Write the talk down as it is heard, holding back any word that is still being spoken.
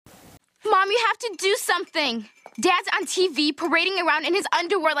Mom, you have to do something. Dad's on TV parading around in his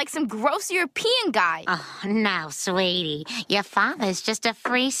underwear like some gross European guy. Oh, no, sweetie. Your father's just a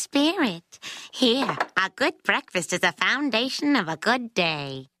free spirit. Here, a good breakfast is the foundation of a good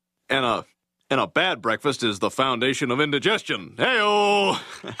day. And a bad breakfast is the foundation of indigestion. Hey-o!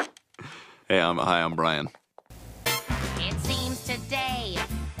 Hey, I'm Brian. It seems today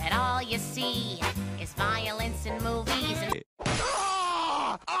that all you see is violence in movies and...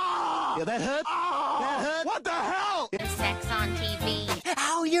 Yeah, that hurt? That hurt? What the hell? and sex on TV.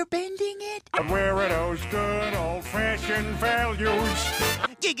 Ow, you're bending it? Where are those good old-fashioned values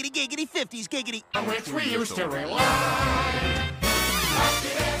Giggity, giggity, 50s, giggity. on which we used to rely?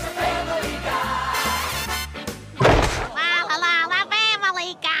 La la la,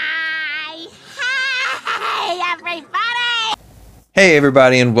 Family Guy! Hey, everybody! Hey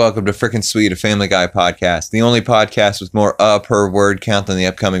everybody, and welcome to Frickin' Sweet, a Family Guy podcast, the only podcast with more per word count than the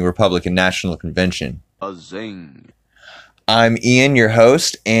upcoming Republican National Convention. A zing. I'm Ian, your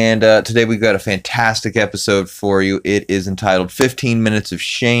host, and today we've got a fantastic episode for you. It is entitled 15 Minutes of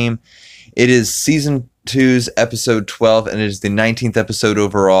Shame. It is Season 2's episode 12, and it is the 19th episode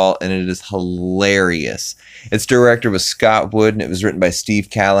overall, and it is hilarious. Its director was Scott Wood, and it was written by Steve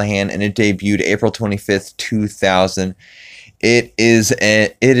Callahan, and it debuted April 25th, 2000. It is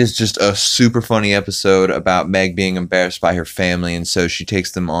just a super funny episode about Meg being embarrassed by her family, and so she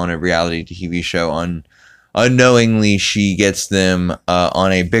takes them on a reality TV show. Unknowingly, she gets them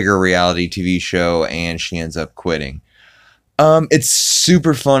on a bigger reality TV show, and she ends up quitting. It's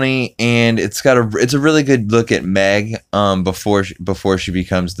super funny, and it's a really good look at Meg before she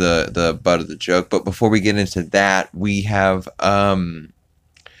becomes the butt of the joke. But before we get into that, we have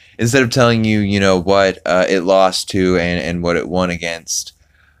instead of telling you, what it lost to and what it won against,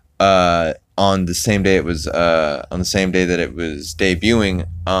 on the same day that it was debuting,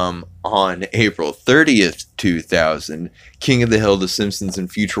 on April 30th, 2000, King of the Hill, The Simpsons, and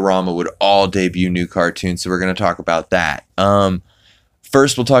Futurama would all debut new cartoons. So we're going to talk about that.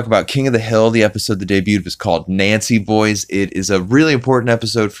 First, we'll talk about King of the Hill. The episode that debuted was called Nancy Boys. It is a really important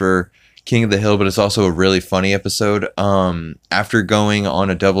episode for King of the Hill, but it's also a really funny episode. After going on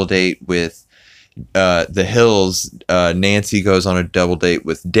a double date with the Hills, Nancy goes on a double date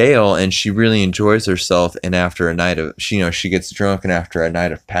with Dale, and she really enjoys herself. And after a night of, she gets drunk, and after a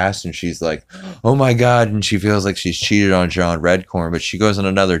night of passion, she's like, "Oh my God!" And she feels like she's cheated on John Redcorn. But she goes on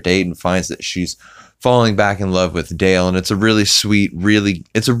another date and finds that she's falling back in love with Dale, and it's a really sweet,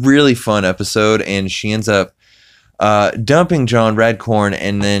 it's a really fun episode. And she ends up dumping John Redcorn,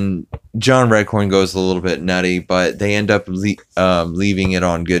 and then John Redcorn goes a little bit nutty, but they end up leaving it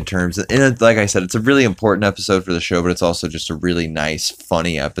on good terms. And like I said, it's a really important episode for the show, but it's also just a really nice,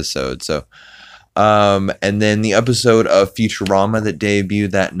 funny episode. So, and then the episode of Futurama that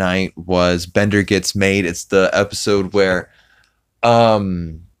debuted that night was Bender Gets Made. It's the episode where,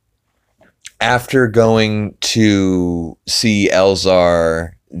 after going to see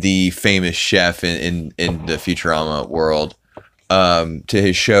Elzar, the famous chef in the Futurama world, to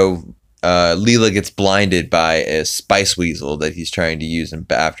his show, Leela gets blinded by a spice weasel that he's trying to use, and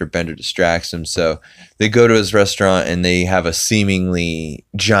after Bender distracts him, so they go to his restaurant and they have a seemingly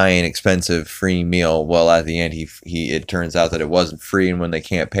giant, expensive free meal. Well, at the end, it turns out that it wasn't free, and when they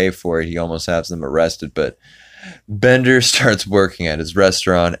can't pay for it, he almost has them arrested. But Bender starts working at his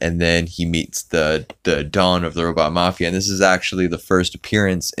restaurant, and then he meets the Dawn of the Robot Mafia, and this is actually the first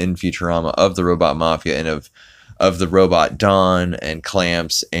appearance in Futurama of the Robot Mafia and of the robot Dawn and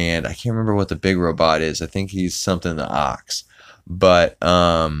Clamps, and I can't remember what the big robot is. I think he's something the Ox, but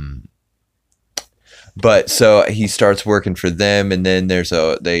so he starts working for them, and then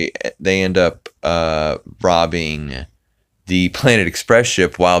they end up robbing the Planet Express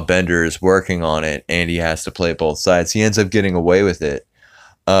ship while Bender is working on it, and he has to play both sides. He ends up getting away with it,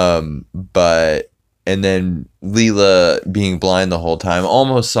 and then Leela, being blind the whole time,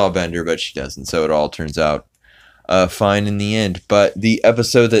 almost saw Bender, but she doesn't, so it all turns out fine in the end. But the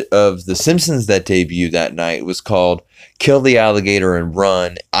episode of The Simpsons that debuted that night was called Kill the Alligator and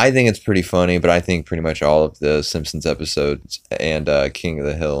Run. I think it's pretty funny, but I think pretty much all of the Simpsons episodes and King of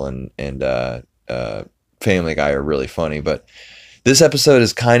the Hill and Family Guy are really funny. But this episode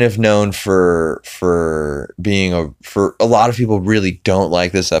is kind of known for being for a lot of people really don't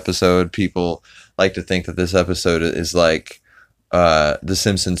like this episode. People like to think that this episode is like The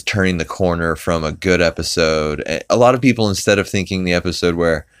Simpsons turning the corner from a good episode. A lot of people, instead of thinking the episode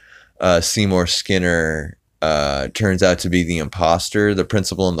where Seymour Skinner turns out to be the imposter, the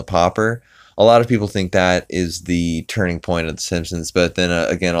principal and the pauper, a lot of people think that is the turning point of The Simpsons. But then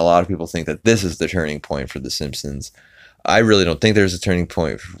again, a lot of people think that this is the turning point for The Simpsons. I really don't think there's a turning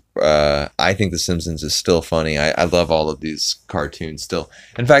point I think The Simpsons is still funny. I love all of these cartoons still.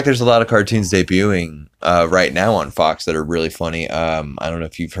 In fact, there's a lot of cartoons debuting right now on Fox that are really funny. I don't know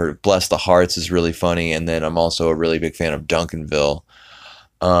if you've heard Bless the Hearts is really funny, and then I'm also a really big fan of Duncanville.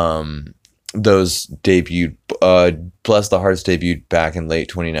 Those debuted, Bless the Hearts debuted back in late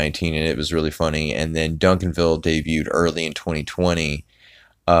 2019, and it was really funny. And then Duncanville debuted early in 2020,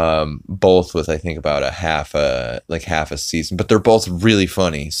 both with I think about half a season, but they're both really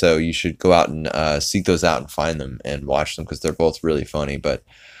funny. So you should go out and seek those out and find them and watch them because they're both really funny. But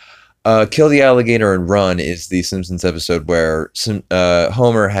Kill the Alligator and Run is the Simpsons episode where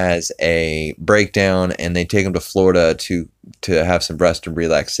Homer has a breakdown and they take him to Florida to have some rest and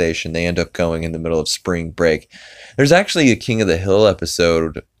relaxation. They end up going in the middle of spring break. There's actually a King of the Hill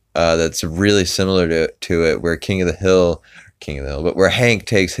episode that's really similar to it, where but where Hank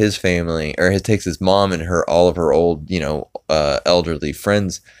takes his family, or takes his mom and all of her old, elderly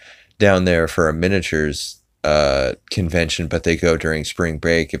friends down there for a miniatures convention, but they go during spring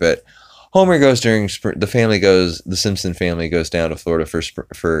break. But Homer goes during the Simpson family goes down to Florida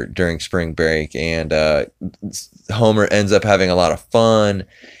for during spring break, and Homer ends up having a lot of fun,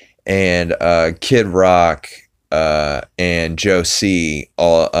 and Kid Rock and Joe C,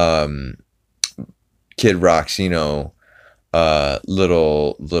 all Kid Rock's little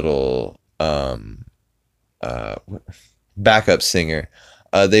backup singer,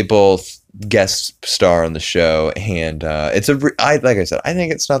 they both guest star on the show, and like I said, I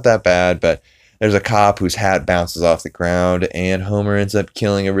think it's not that bad, but there's a cop whose hat bounces off the ground, and Homer ends up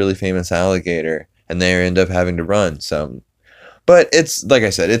killing a really famous alligator, and they end up having to run some. But it's, like I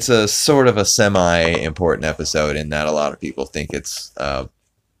said, it's a sort of a semi-important episode in that a lot of people think it's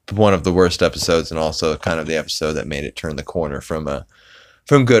one of the worst episodes, and also kind of the episode that made it turn the corner from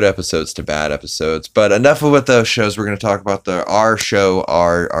good episodes to bad episodes. But enough with those shows. We're going to talk about our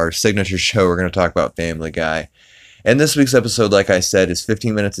signature show. We're going to talk about Family Guy. And this week's episode, like I said, is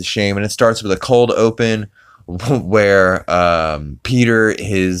 15 Minutes of Shame, and it starts with a cold open where Peter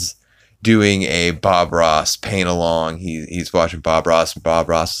is doing a Bob Ross paint along. He's watching Bob Ross, and Bob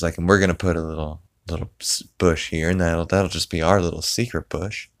Ross is like, and we're going to put a little bush here, and that'll just be our little secret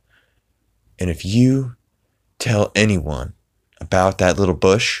bush. And if you tell anyone about that little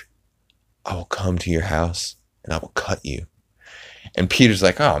bush, I will come to your house and I will cut you. And Peter's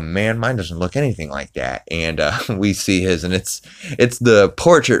like, oh man, mine doesn't look anything like that. And we see his, and it's the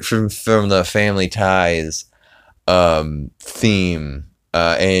portrait from the Family Ties theme,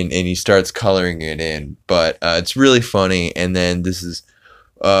 and he starts coloring it in. But it's really funny. And then this is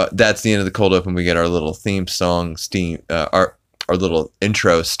that's the end of the cold open. We get our little theme song, our little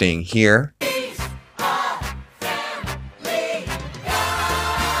intro sting here.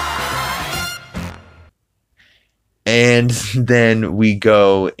 And then we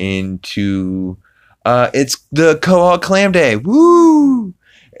go into it's the Quahog Clam Day. Woo!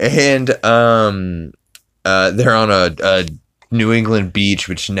 And they're on a New England beach,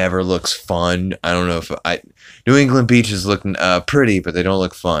 which never looks fun. I don't know if New England beaches look pretty, but they don't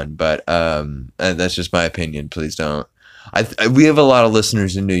look fun. But that's just my opinion. Please don't. We have a lot of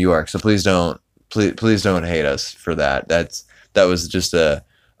listeners in New York, so please don't hate us for that. That was just a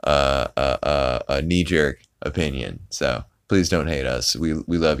knee-jerk opinion, so please don't hate us. We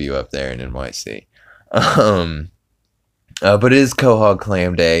love you up there in NYC. But it is Quahog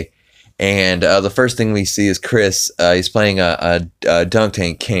Clam Day, and the first thing we see is Chris. He's playing a dunk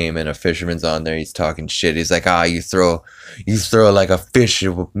tank game, and a fisherman's on there. He's talking shit. He's like, you throw like a fish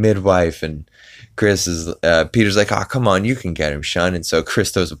midwife, and Peter's like, come on, you can get him, son. And so Chris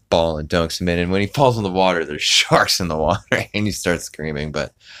throws a ball and dunks him in, and when he falls in the water, there's sharks in the water, and he starts screaming.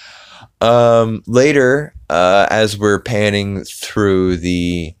 But later, as we're panning through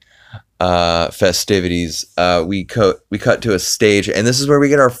the festivities, we cut to a stage, and this is where we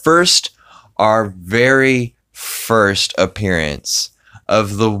get our very first appearance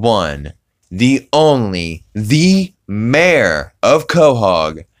of the one, the only, the mayor of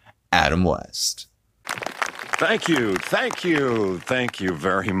Quahog, Adam West. Thank you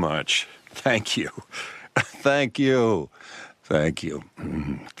very much. Thank you. Thank you. Thank you.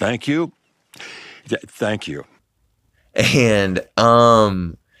 Thank you. Thank you. And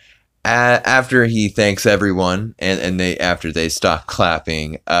after he thanks everyone, and after they stop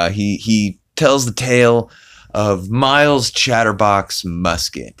clapping, he tells the tale of Miles Chatterbox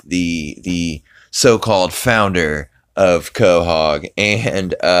Musket, the so-called founder of Quahog.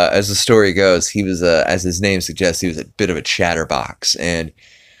 And as the story goes, he was as his name suggests, he was a bit of a chatterbox. And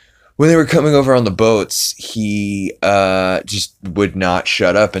when they were coming over on the boats, he just would not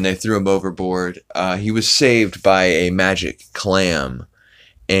shut up, and they threw him overboard. He was saved by a magic clam,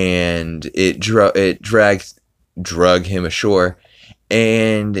 and it drug him ashore,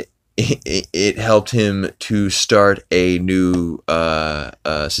 and it helped him to start a new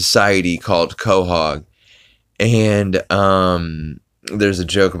society called Quahog. And there's a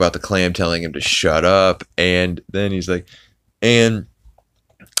joke about the clam telling him to shut up, and then he's like, and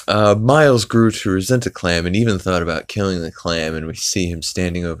Miles grew to resent the clam and even thought about killing the clam, and we see him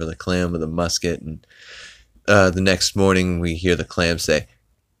standing over the clam with a musket, and the next morning we hear the clam say,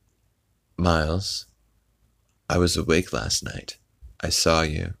 Miles, I was awake last night. I saw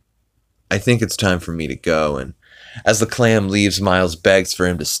you. I think it's time for me to go. And as the clam leaves, Miles begs for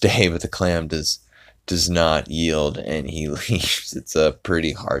him to stay, but the clam does not yield, and he leaves. It's a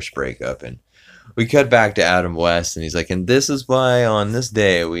pretty harsh breakup. And we cut back to Adam West, and he's like, and this is why on this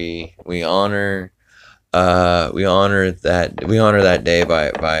day we honor that day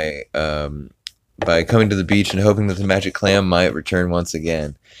by coming to the beach and hoping that the magic clam might return once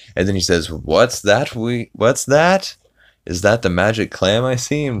again. And then he says, what's that? What's that? Is that the magic clam I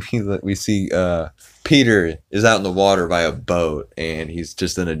see? And we see Peter is out in the water by a boat, and he's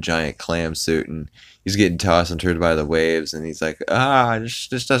just in a giant clam suit, and he's getting tossed and turned by the waves, and he's like,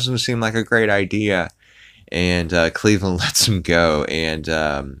 this doesn't seem like a great idea. And Cleveland lets him go, and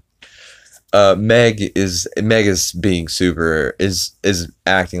Meg is being is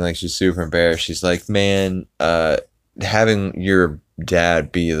acting like she's super embarrassed. She's like, man, having your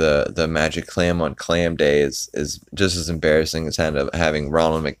dad be the magic clam on clam day is just as embarrassing as having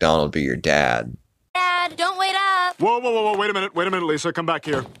Ronald McDonald be your dad. Dad, don't wait up. Whoa, wait a minute, Lisa, come back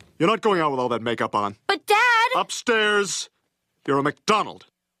here. You're not going out with all that makeup on. But Dad... Upstairs, you're a McDonald,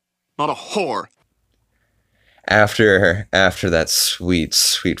 not a whore. After that sweet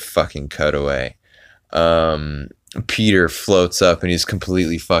fucking cutaway, Peter floats up and he's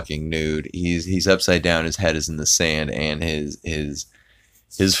completely fucking nude. He's upside down, his head is in the sand, and his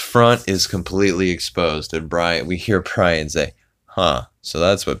front is completely exposed. And we hear Brian say, huh, so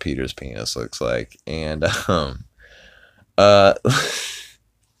that's what Peter's penis looks like. And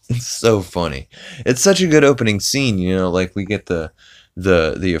it's so funny. It's such a good opening scene, like we get the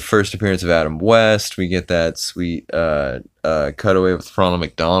first appearance of Adam West, we get that sweet cutaway with Ronald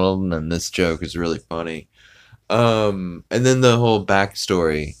McDonald, and then this joke is really funny. And then the whole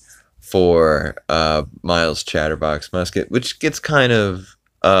backstory for Miles Chatterbox Musket, which gets kind of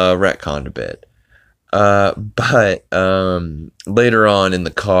retconned a bit. But later on in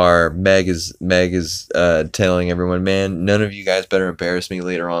the car, Meg is telling everyone, man, none of you guys better embarrass me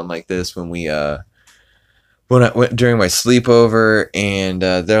later on like this when I went during my sleepover. And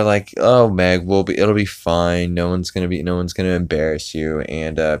they're like, oh, Meg, it'll be fine. No one's gonna embarrass you.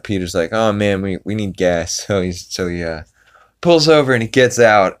 And Peter's like, oh man, we need gas. So he pulls over and he gets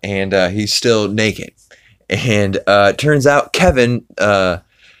out, and he's still naked. And turns out Kevin,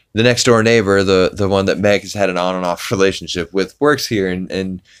 the next door neighbor, the one that Meg has had an on and off relationship with, works here,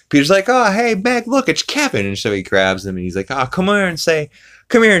 and Peter's like, oh, hey, Meg, look, it's Kevin. And so he grabs him and he's like, oh, come here and say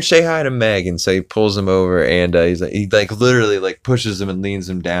hi to Meg. And so he pulls him over, and he literally pushes him and leans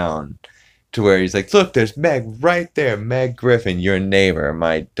him down to where he's like, look, there's Meg right there, Meg Griffin, your neighbor,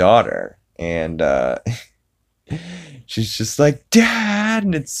 my daughter. And she's just like, Dad,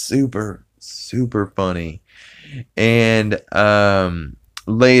 and it's super, super funny. And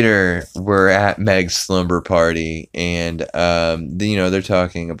later, we're at Meg's slumber party, and they're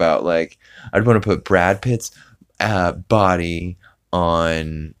talking about, like, I'd want to put Brad Pitt's body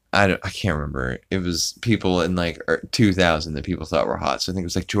on, I can't remember. It was people in 2000 that people thought were hot. So I think it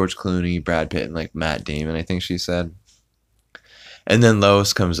was like George Clooney, Brad Pitt, and like Matt Damon, I think she said. And then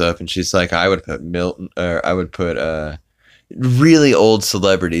Lois comes up and she's like, I would put really old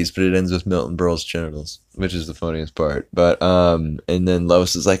celebrities, but it ends with Milton Berle's genitals, which is the funniest part. But and then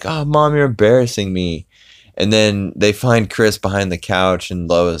Lois is like, oh, Mom, you're embarrassing me. And then they find Chris behind the couch, and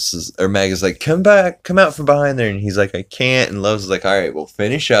Meg is like, come out from behind there. And he's like, I can't. And Lois is like, all right, well,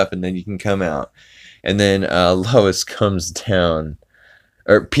 finish up and then you can come out. And then Lois comes down,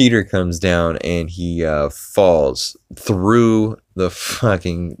 or Peter comes down, and he falls through the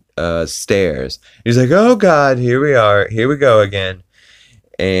fucking stairs. He's like, oh God, here we go again.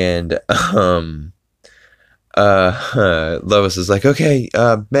 And Lois is like, okay,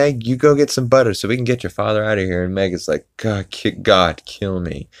 Meg, you go get some butter so we can get your father out of here. And Meg is like, God, kill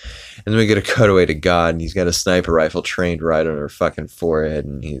me. And then we get a cutaway to God, and he's got a sniper rifle trained right on her fucking forehead,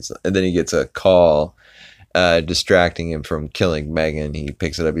 and then he gets a call distracting him from killing Megan. He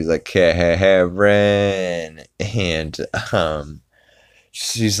picks it up, he's like, Karen. And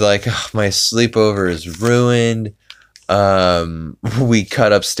she's like, oh, my sleepover is ruined. we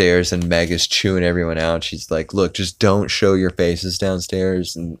cut upstairs and Meg is chewing everyone out. She's like, look, just don't show your faces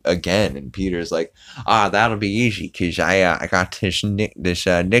downstairs and Peter's like, that'll be easy because I got this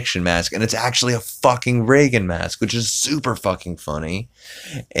Nixon mask, and it's actually a fucking Reagan mask, which is super fucking funny.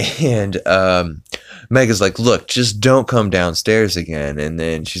 And Meg is like, look, just don't come downstairs again. And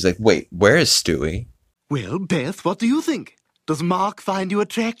then she's like, wait, where is Stewie? Well, Beth, what do you think? Does Mark find you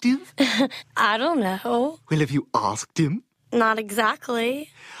attractive? I don't know. Well, have you asked him? Not exactly.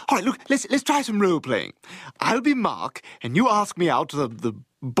 All right, look, let's try some role-playing. I'll be Mark, and you ask me out to the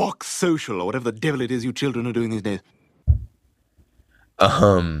box social, or whatever the devil it is you children are doing these days.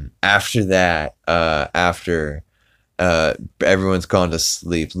 After that, after everyone's gone to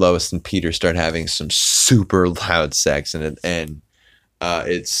sleep, Lois and Peter start having some super loud sex, and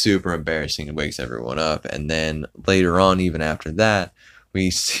it's super embarrassing and wakes everyone up. And then later on, even after that, we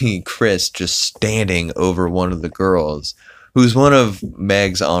see Chris just standing over one of the girls, who's one of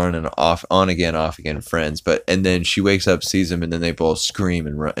Meg's on again, off again friends. And then she wakes up, sees him, and then they both scream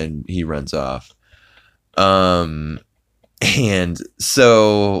and he runs off. And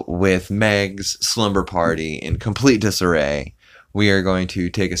so with Meg's slumber party in complete disarray, we are going to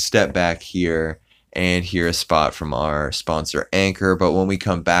take a step back here and hear a spot from our sponsor, Anchor. But when we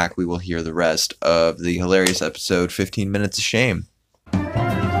come back, we will hear the rest of the hilarious episode, 15 Minutes of Shame.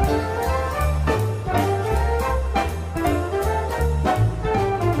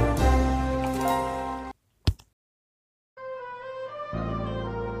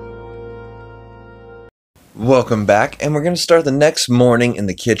 Welcome back, and we're going to start the next morning in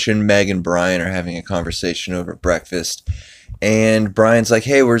the kitchen. Meg and Brian are having a conversation over breakfast. And Brian's like,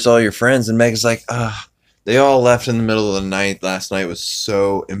 hey, where's all your friends? And Meg's like, they all left in the middle of the night. Last night was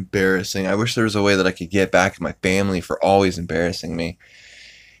so embarrassing. I wish there was a way that I could get back at my family for always embarrassing me.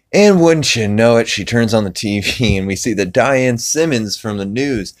 And wouldn't you know it, she turns on the TV and we see that Diane Simmons from the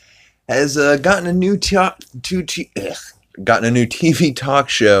news has gotten a new TV talk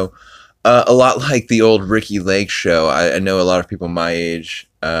show, a lot like the old Ricky Lake show. I know a lot of people my age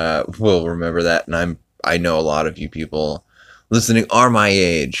will remember that, and I know a lot of you people listening are my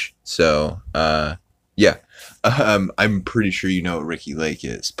age, so yeah, I'm pretty sure you know what Ricky Lake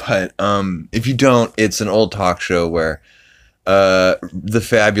is. But if you don't, it's an old talk show where the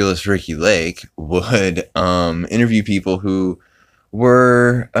fabulous Ricky Lake would interview people who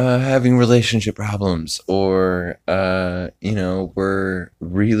were having relationship problems, or were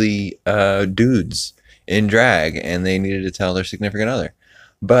really dudes in drag, and they needed to tell their significant other.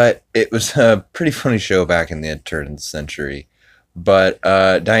 But it was a pretty funny show back in the turn of the century. But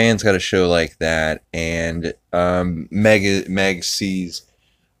Diane's got a show like that, and Meg sees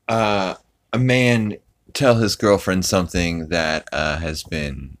a man tell his girlfriend something that has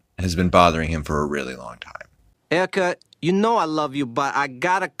been bothering him for a really long time. Erica, you know I love you, but I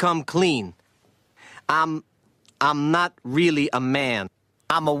gotta come clean. I'm not really a man.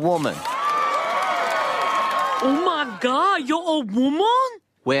 I'm a woman. Oh my God, you're a woman?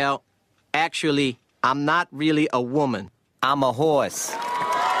 Well, actually, I'm not really a woman. I'm a horse.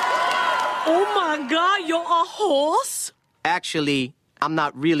 Oh my God, you're a horse? Actually, I'm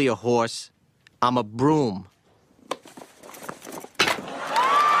not really a horse. I'm a broom.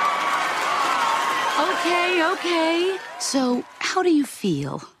 Okay. So, how do you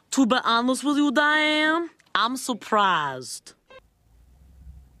feel? To be honest with you, Diane, I'm surprised.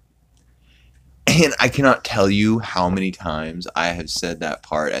 And I cannot tell you how many times I have said that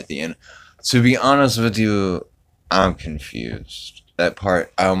part at the end. To be honest with you, I'm confused. That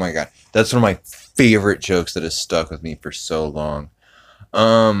part, oh my God. That's one of my favorite jokes that has stuck with me for so long.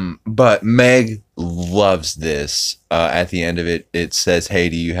 But Meg loves this. At the end of it, it says, hey,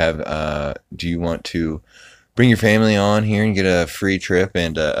 do you want to bring your family on here and get a free trip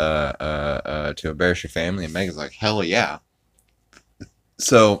and to embarrass your family? And Meg is like, hell yeah.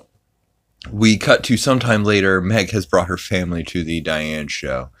 So we cut to sometime later. Meg has brought her family to the Diane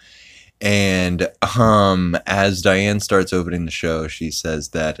show. And as Diane starts opening the show, she says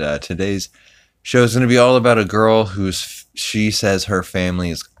that today's show is going to be all about a girl she says her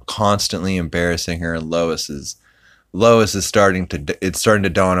family is constantly embarrassing her, and Lois is starting to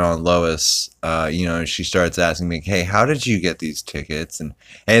dawn on Lois. She starts asking me, hey, how did you get these tickets? And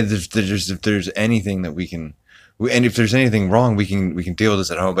if there's anything that we can, and if there's anything wrong, we can deal with this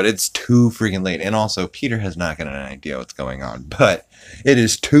at home. But it's too freaking late. And also, Peter has not got an idea what's going on. But it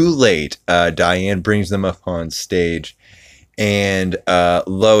is too late. Diane brings them up on stage, and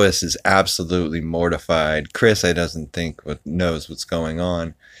Lois is absolutely mortified. Chris, I doesn't think knows what's going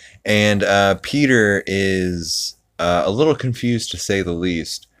on, and Peter is a little confused, to say the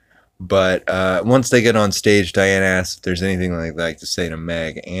least. But once they get on stage, Diane asks if there's anything like to say to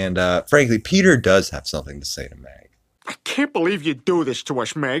Meg. And frankly, Peter does have something to say to Meg. I can't believe you do this to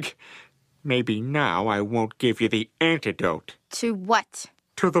us, Meg. Maybe now I won't give you the antidote. To what?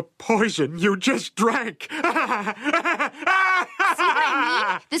 To the poison you just drank. See what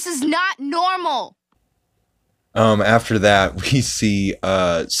I mean? This is not normal. After that, we see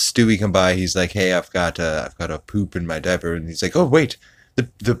Stewie come by. He's like, "Hey, I've got a poop in my diaper," and he's like, "Oh wait,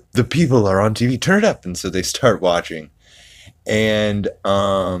 the people are on TV. Turn it up." And so they start watching, and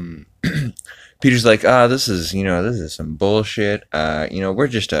Peter's like, this is some bullshit. We're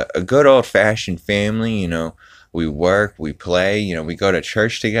just a good old fashioned family. We work, we play. We go to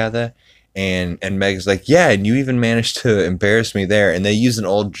church together." And Meg's like, "Yeah, and you even managed to embarrass me there." And they use an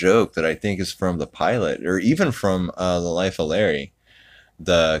old joke that I think is from the pilot, or even from The Life of Larry,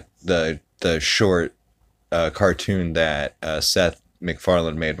 the short cartoon that Seth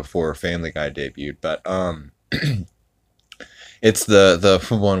MacFarlane made before Family Guy debuted. But it's the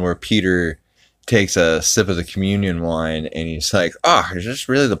one where Peter takes a sip of the communion wine and he's like, "Oh, is this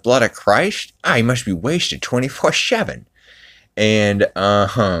really the blood of Christ? He must be wasted 24/7." And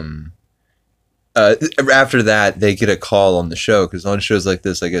after that, they get a call on the show, because on shows like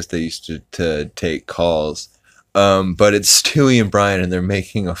this, I guess they used to take calls. But it's Stewie and Brian, and they're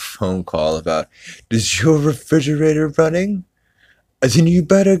making a phone call about, "Is your refrigerator running? Then you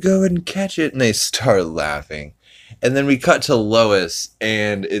better go and catch it." And they start laughing. And then we cut to Lois,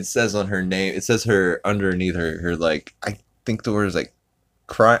 and it says on her name, it says her underneath her like, I think the word is like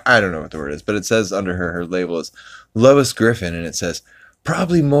cry. I don't know what the word is, but it says under her label is Lois Griffin, and it says,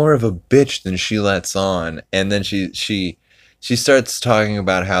 "Probably more of a bitch than she lets on." And then she starts talking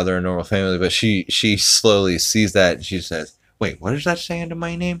about how they're a normal family, but she slowly sees that and she says, "Wait, what is that saying to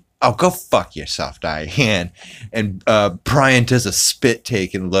my name? Oh, go fuck yourself, Diane." And Brian does a spit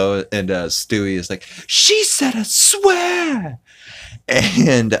take, and Stewie is like, "She said I swear."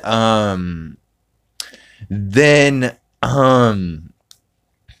 And then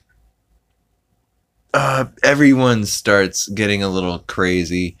everyone starts getting a little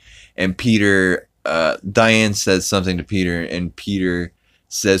crazy, and Diane says something to Peter, and Peter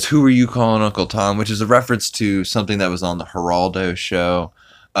says, "Who are you calling Uncle Tom?" which is a reference to something that was on the Geraldo show.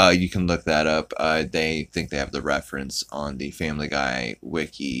 You can look that up. They think they have the reference on the Family Guy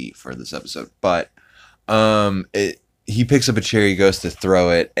wiki for this episode. But he picks up a chair, he goes to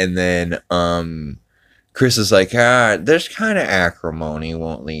throw it, and then Chris is like, "This kind of acrimony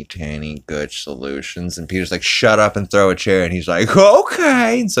won't lead to any good solutions." And Peter's like, "Shut up and throw a chair." And he's like,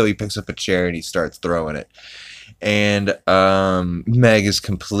 "Okay." And so he picks up a chair and he starts throwing it. And Meg is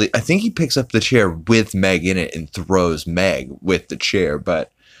I think he picks up the chair with Meg in it and throws Meg with the chair.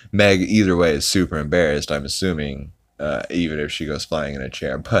 But Meg, either way, is super embarrassed, I'm assuming, even if she goes flying in a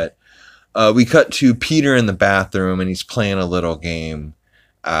chair. But we cut to Peter in the bathroom, and he's playing a little game.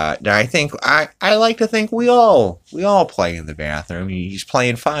 I think I like to think we all play in the bathroom. He's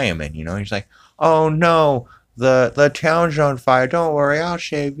playing fireman, He's like, "Oh no, the town's on fire. Don't worry, I'll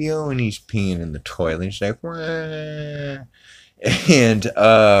save you." And he's peeing in the toilet. He's like, "Wah." And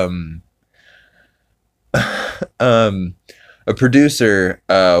a producer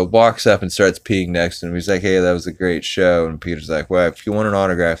walks up and starts peeing next to him. He's like, "Hey, that was a great show." And Peter's like, "Well, if you want an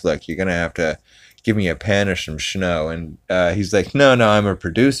autograph, look, you're gonna have to give me a pen or some schno." And he's like, no, I'm a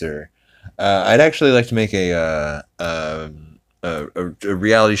producer. I'd actually like to make a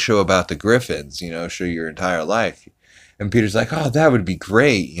reality show about the Griffins, show your entire life. And Peter's like, "Oh, that would be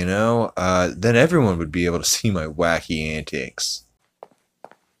great, then everyone would be able to see my wacky antics."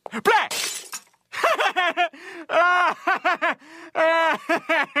 Black!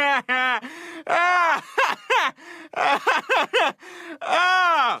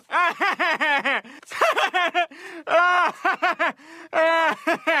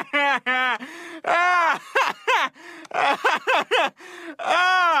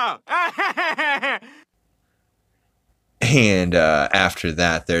 And after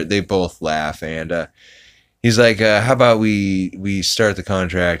that, they both laugh, and he's like, "How about we start the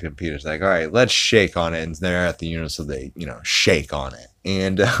contract?" And Peter's like, "All right, let's shake on it." And they're at the unit, so they shake on it.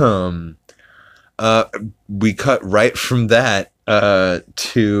 And we cut right from that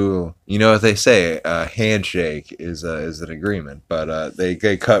to, what they say, a handshake is an agreement. But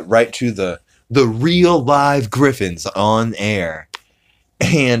they cut right to the real live Griffins on air,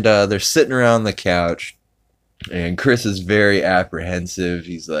 and they're sitting around the couch, and Chris is very apprehensive.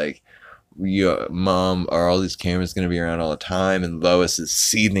 He's like, "Mom, are all these cameras going to be around all the time?" And Lois is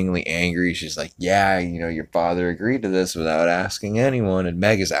seethingly angry. She's like, "Yeah, your father agreed to this without asking anyone." And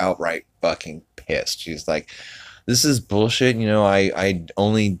Meg is outright fucking pissed. She's like, this is bullshit. You know, I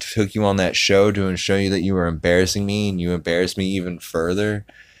only took you on that show to show you that you were embarrassing me, and you embarrassed me even further.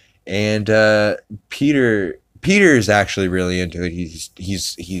 And Peter is actually really into it. He's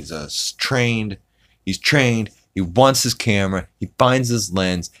trained. He's trained. He wants his camera. He finds his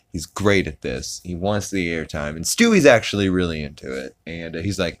lens. He's great at this. He wants the airtime. And Stewie's actually really into it. And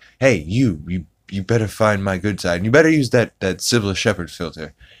he's like, hey, you better find my good side. And you better use that Sybil Shepherd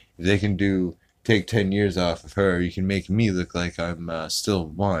filter. If they can take 10 years off of her, you can make me look like I'm still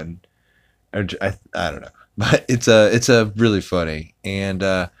one. I don't know. But it's a really funny.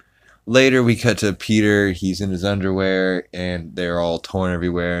 And later we cut to Peter. He's in his underwear and they're all torn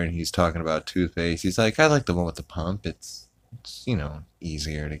everywhere, and he's talking about toothpaste. He's like, I like the one with the pump. It's you know,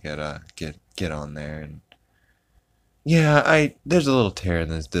 easier to get on there. And yeah, there's a little tear in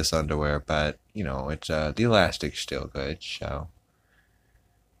this underwear, but you know, it's the elastic's still good, so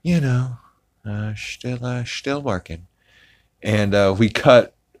you know, still working. And we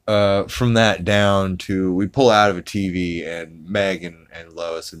cut from that down to, we pull out of a TV, and Meg and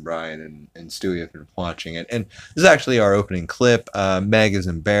Lois and Brian and Stewie have been watching it. And this is actually our opening clip. Meg is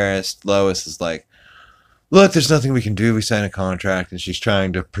embarrassed. Lois is like, look, there's nothing we can do. We signed a contract. And she's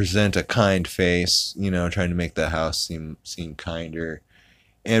trying to present a kind face, you know, trying to make the house seem kinder.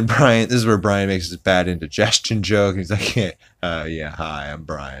 And Brian, this is where Brian makes his bad indigestion joke. He's like, yeah, hi, I'm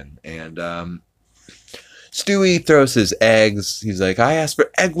Brian. And Stewie throws his eggs. He's like, I asked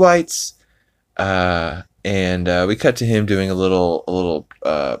for egg whites. And we cut to him doing a little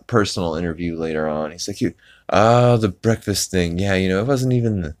personal interview later on. He's like, the breakfast thing. Yeah, you know, it wasn't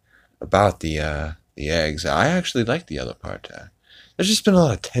even about the eggs. I actually like the other part. There's just been a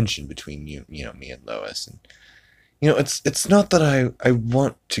lot of tension between me and Lois. And, you know, it's not that I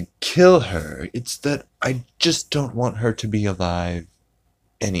want to kill her. It's that I just don't want her to be alive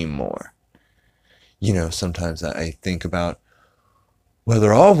anymore. You know, sometimes I think about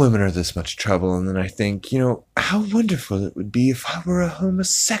whether all women are this much trouble, and then I think, you know, how wonderful it would be if I were a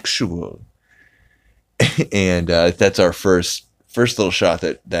homosexual. And that's our first little shot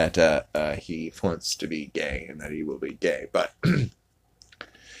that he wants to be gay and that he will be gay. But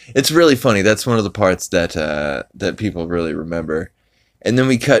it's really funny. That's one of the parts that people really remember. And then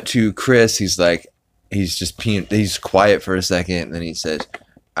we cut to Chris. He's like, he's just peeing. He's quiet for a second, and then he says,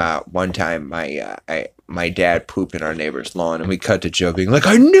 one time my dad pooped in our neighbor's lawn. And we cut to Joe being like,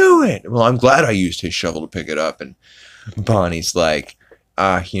 I knew it. Well, I'm glad I used his shovel to pick it up. And Bonnie's like,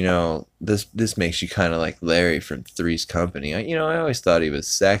 you know, this makes you kind of like Larry from Three's Company. I always thought he was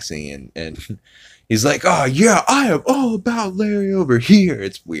sexy. And he's like, oh yeah, I am all about Larry over here.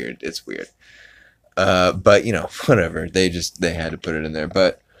 It's weird. But you know, whatever. They had to put it in there.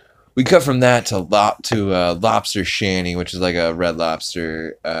 But we cut from that to Lobster Shanty, which is like a Red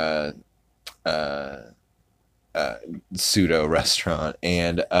Lobster pseudo restaurant.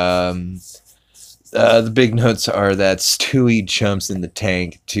 And the big notes are that Stewie jumps in the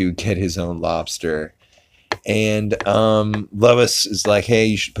tank to get his own lobster. And Lois is like, hey,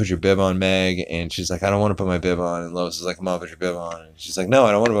 you should put your bib on, Meg. And she's like, I don't want to put my bib on. And Lois is like, come on, put your bib on. And she's like, no,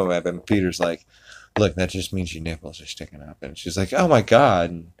 I don't want to put my bib on. And Peter's like, look, that just means your nipples are sticking up. And she's like, oh my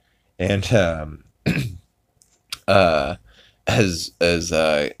God. And as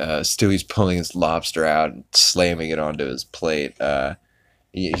Stewie's pulling his lobster out and slamming it onto his plate,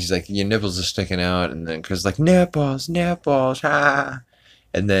 he's like, your nipples are sticking out. And then Chris is like, nipples, ha.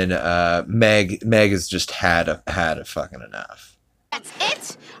 And then Meg has just had a fucking enough. That's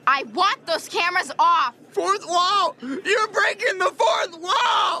it. I want those cameras off. Fourth wall! You're breaking the fourth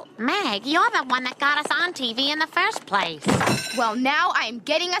wall! Meg, you're the one that got us on TV in the first place. Well, now I am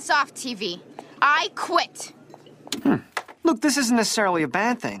getting us off TV. I quit. Look, this isn't necessarily a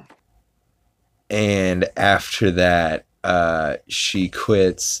bad thing. And after that, she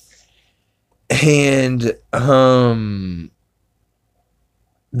quits. And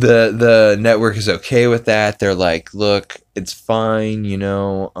the network is okay with that. They're like, look, it's fine, you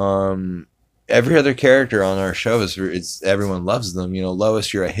know. Every other character on our show is everyone loves them. You know,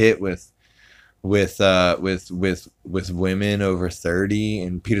 Lois, you're a hit with women over 30.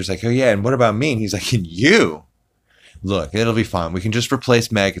 And Peter's like, oh yeah, and what about me? And he's like, and you? Look, it'll be fine. We can just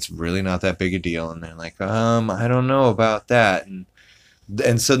replace Meg. It's really not that big a deal. And they're like, I don't know about that. And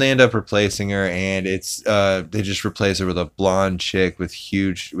so they end up replacing her, and it's they just replace her with a blonde chick with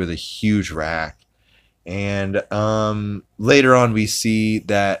a huge rack. And later on, we see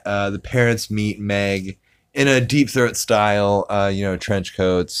that the parents meet Meg in a Deep Throat style, trench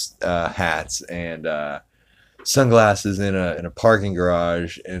coats, hats, and sunglasses in a parking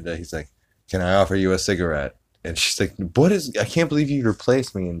garage. And he's like, "Can I offer you a cigarette?" and she's like, "What is? I can't believe you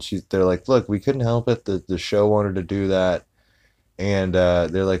replaced me." And they're like, "Look, we couldn't help it. The show wanted to do that." And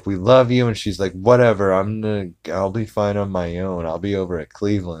they're like, "We love you." And she's like, "Whatever. I'll be fine on my own. I'll be over at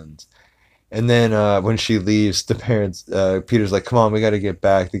Cleveland's." And then when she leaves, the parents, Peter's like, "Come on, we got to get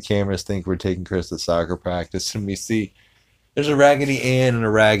back. The cameras think we're taking Chris to soccer practice." And we see there's a Raggedy Ann and a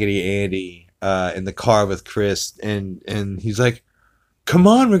Raggedy Andy in the car with Chris. And he's like, "Come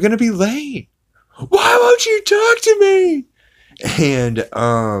on, we're going to be late. Why won't you talk to me?" And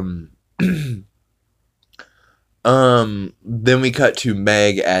then we cut to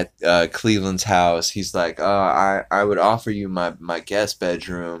Meg at Cleveland's house. He's like, I would offer you my guest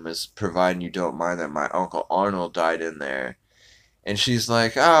bedroom, as providing you don't mind that my Uncle Arnold died in there. And she's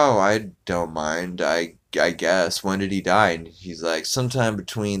like, "Oh, I don't mind, I guess. When did he die?" And he's like, "Sometime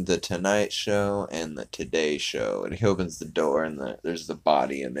between the Tonight Show and the Today Show." And he opens the door and there's the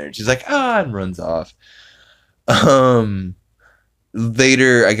body in there. And she's like, and runs off.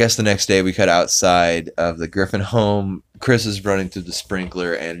 Later, I guess the next day, we cut outside of the Griffin home. Chris is running through the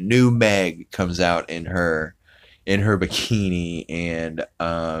sprinkler, and new Meg comes out in her bikini, and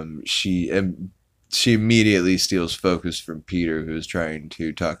she immediately steals focus from Peter, who's trying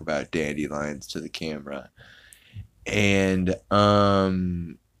to talk about dandelions to the camera. And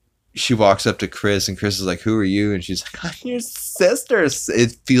she walks up to Chris, and Chris is like, "Who are you?" And she's like, "I'm your sister."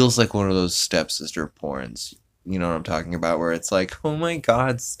 It feels like one of those stepsister porns. You know what I'm talking about, where it's like, "Oh my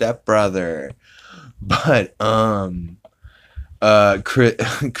God, stepbrother." But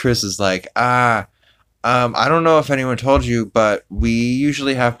Chris is like, I don't know if anyone told you, but we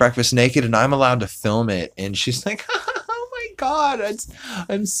usually have breakfast naked, and I'm allowed to film it. And she's like, "Oh my God,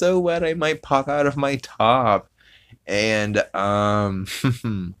 I'm so wet, I might pop out of my top." And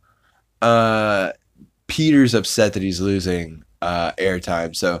Peter's upset that he's losing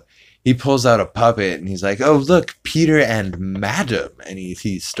airtime, so he pulls out a puppet, and he's like, "Oh, look, Peter and Madam." And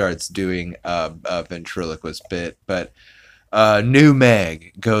he starts doing a ventriloquist bit. But new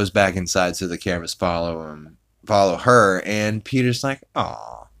Meg goes back inside, so the cameras follow her. And Peter's like,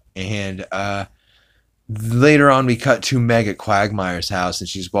 "Aw." And later on, we cut to Meg at Quagmire's house, and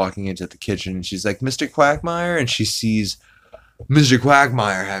she's walking into the kitchen, and she's like, "Mr. Quagmire?" And she sees Mr.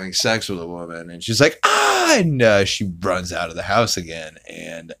 Quagmire having sex with a woman, and she's like, and she runs out of the house again.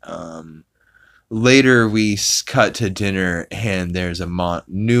 And later we cut to dinner, and there's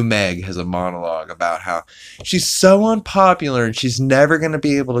new Meg has a monologue about how she's so unpopular, and she's never going to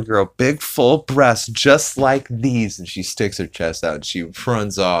be able to grow big, full breasts just like these. And she sticks her chest out, and she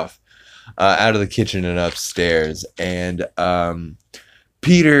runs off out of the kitchen and upstairs. And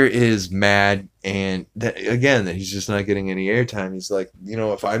Peter is mad, and that he's just not getting any airtime. He's like,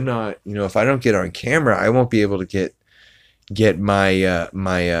 if I don't get on camera, I won't be able to get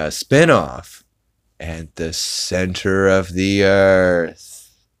my spin off at the center of the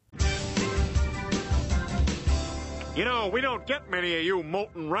earth. We don't get many of you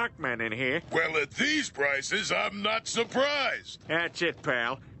molten rock men in here. Well, at these prices, I'm not surprised. That's it,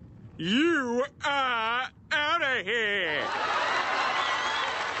 pal. You are out of here.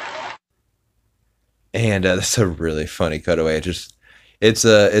 And that's a really funny cutaway. It's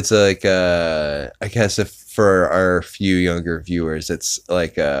like I guess if for our few younger viewers, it's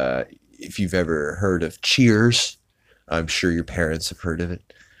like if you've ever heard of Cheers, I'm sure your parents have heard of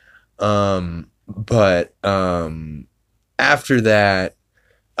it. But after that,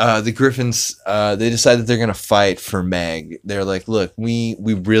 the Griffins they decide that they're gonna fight for Meg. They're like, "Look, we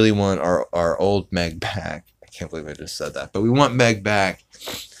really want our old Meg back." I can't believe I just said that, but we want Meg back.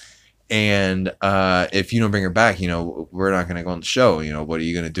 And if you don't bring her back, we're not going to go on the show. What are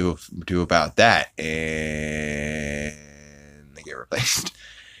you going to do about that? And they get replaced.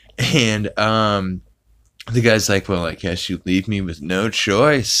 And the guy's like, "Well, I guess you leave me with no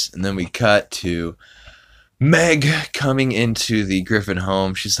choice." And then we cut to Meg coming into the Griffin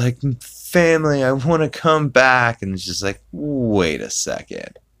home. She's like, "Family, I want to come back." And it's just like, wait a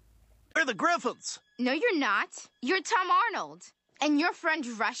second. We're the Griffins. No, you're not. You're Tom Arnold. And your friend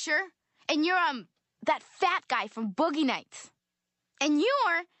Rusher. And you're, that fat guy from Boogie Nights. And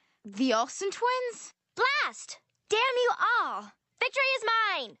you're the Olsen twins? Blast! Damn you all! Victory is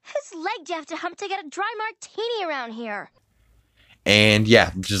mine! Whose leg do you have to hump to get a dry martini around here? And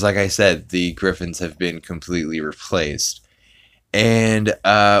yeah, just like I said, the Griffins have been completely replaced. And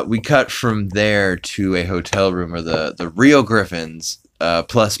we cut from there to a hotel room where the real Griffins,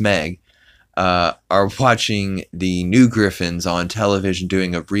 plus Meg, are watching the new Griffins on television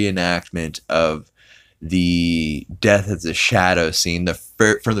doing a reenactment of the Death of the Shadow scene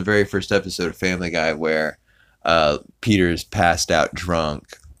from the very first episode of Family Guy, where Peter's passed out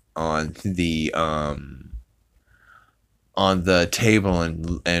drunk on the on the table,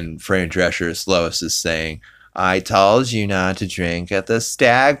 and Fran Drescher's Lois is saying, "I told you not to drink at the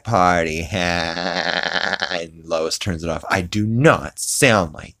stag party." And Lois turns it off. "I do not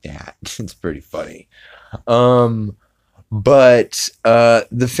sound like that." It's pretty funny. But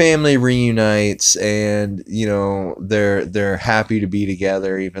the family reunites, and they're happy to be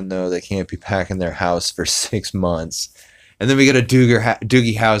together, even though they can't be packing their house for 6 months. And then we get a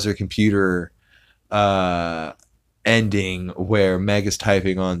Doogie Howser computer ending where Meg is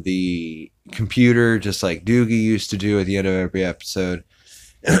typing on the computer just like Doogie used to do at the end of every episode.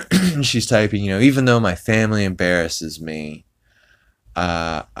 She's typing, "Even though my family embarrasses me,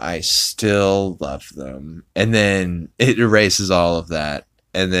 I still love them." And then it erases all of that.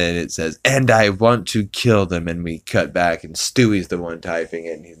 And then it says, "And I want to kill them." And we cut back, and Stewie's the one typing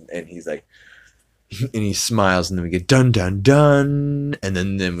it. And he's like, and he smiles, and then we get dun, dun, dun. And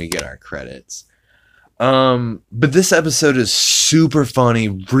then we get our credits. But this episode is super funny,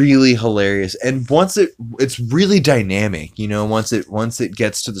 really hilarious. And it's really dynamic, once it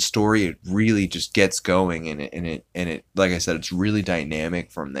gets to the story, it really just gets going, and it, like I said, it's really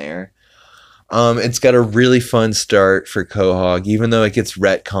dynamic from there. It's got a really fun start for Quahog, even though it gets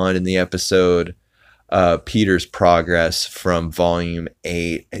retconned in the episode, Peter's Progress from volume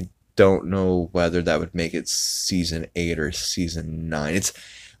 8. I don't know whether that would make it season 8 or season 9. It's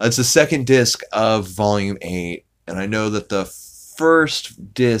the second disc of volume 8, and I know that the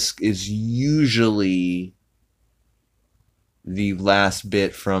first disc is usually the last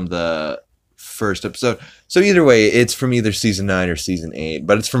bit from the first episode. So either way, it's from either season 9 or season 8,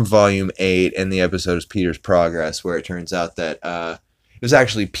 but it's from volume 8, and the episode is Peter's Progress, where it turns out that it was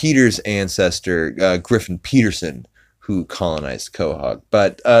actually Peter's ancestor, Griffin Peterson, who colonized Quahog.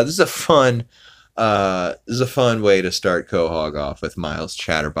 But this is a fun way to start Quahog off with Miles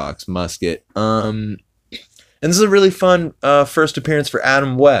Chatterbox Musket. And this is a really fun first appearance for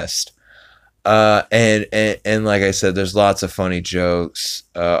Adam West. And like I said, there's lots of funny jokes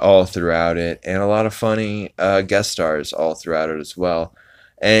all throughout it, and a lot of funny guest stars all throughout it as well.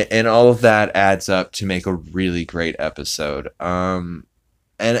 And all of that adds up to make a really great episode. And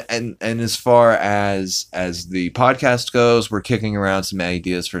as far as the podcast goes, we're kicking around some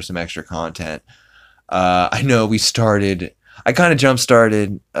ideas for some extra content. I know I kind of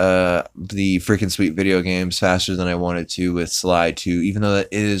jump-started the Freaking Sweet video games faster than I wanted to with Sly 2, even though that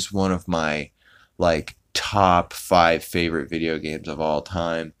is one of my top 5 favorite video games of all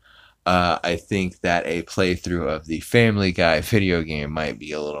time. I think that a playthrough of the Family Guy video game might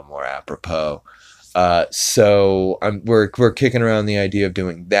be a little more apropos. So we're kicking around the idea of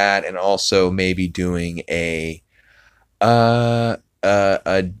doing that, and also maybe doing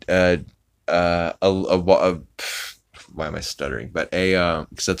why am I stuttering? But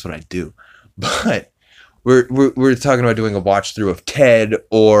because that's what I do. But we're talking about doing a watch through of Ted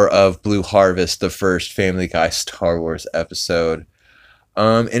or of Blue Harvest, the first Family Guy Star Wars episode.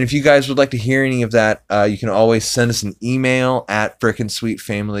 And if you guys would like to hear any of that, you can always send us an email at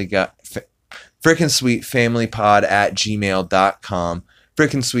frickensweetfamilypod@gmail.com.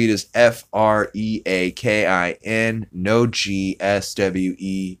 Frickin' Sweet is FREAKIN, no G,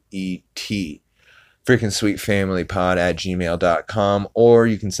 SWEET. FrickinSweetFamilyPod@gmail.com, or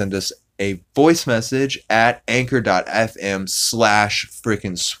you can send us a voice message at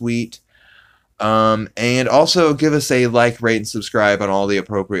anchor.fm/frickinsweet. And also give us a like, rate, and subscribe on all the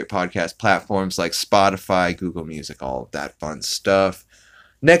appropriate podcast platforms like Spotify, Google Music, all of that fun stuff.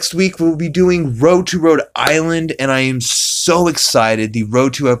 Next week, we'll be doing Road to Rhode Island, and I am so excited. The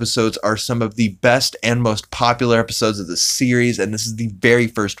Road to episodes are some of the best and most popular episodes of the series, and this is the very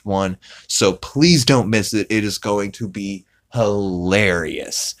first one, so please don't miss it. It is going to be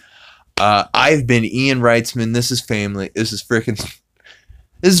hilarious. I've been Ian Wrightsman. This has been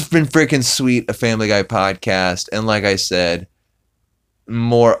Frickin' Sweet, a Family Guy podcast, and like I said,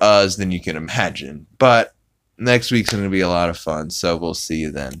 more us than you can imagine, but next week's going to be a lot of fun, so we'll see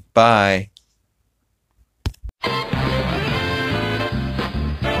you then. Bye.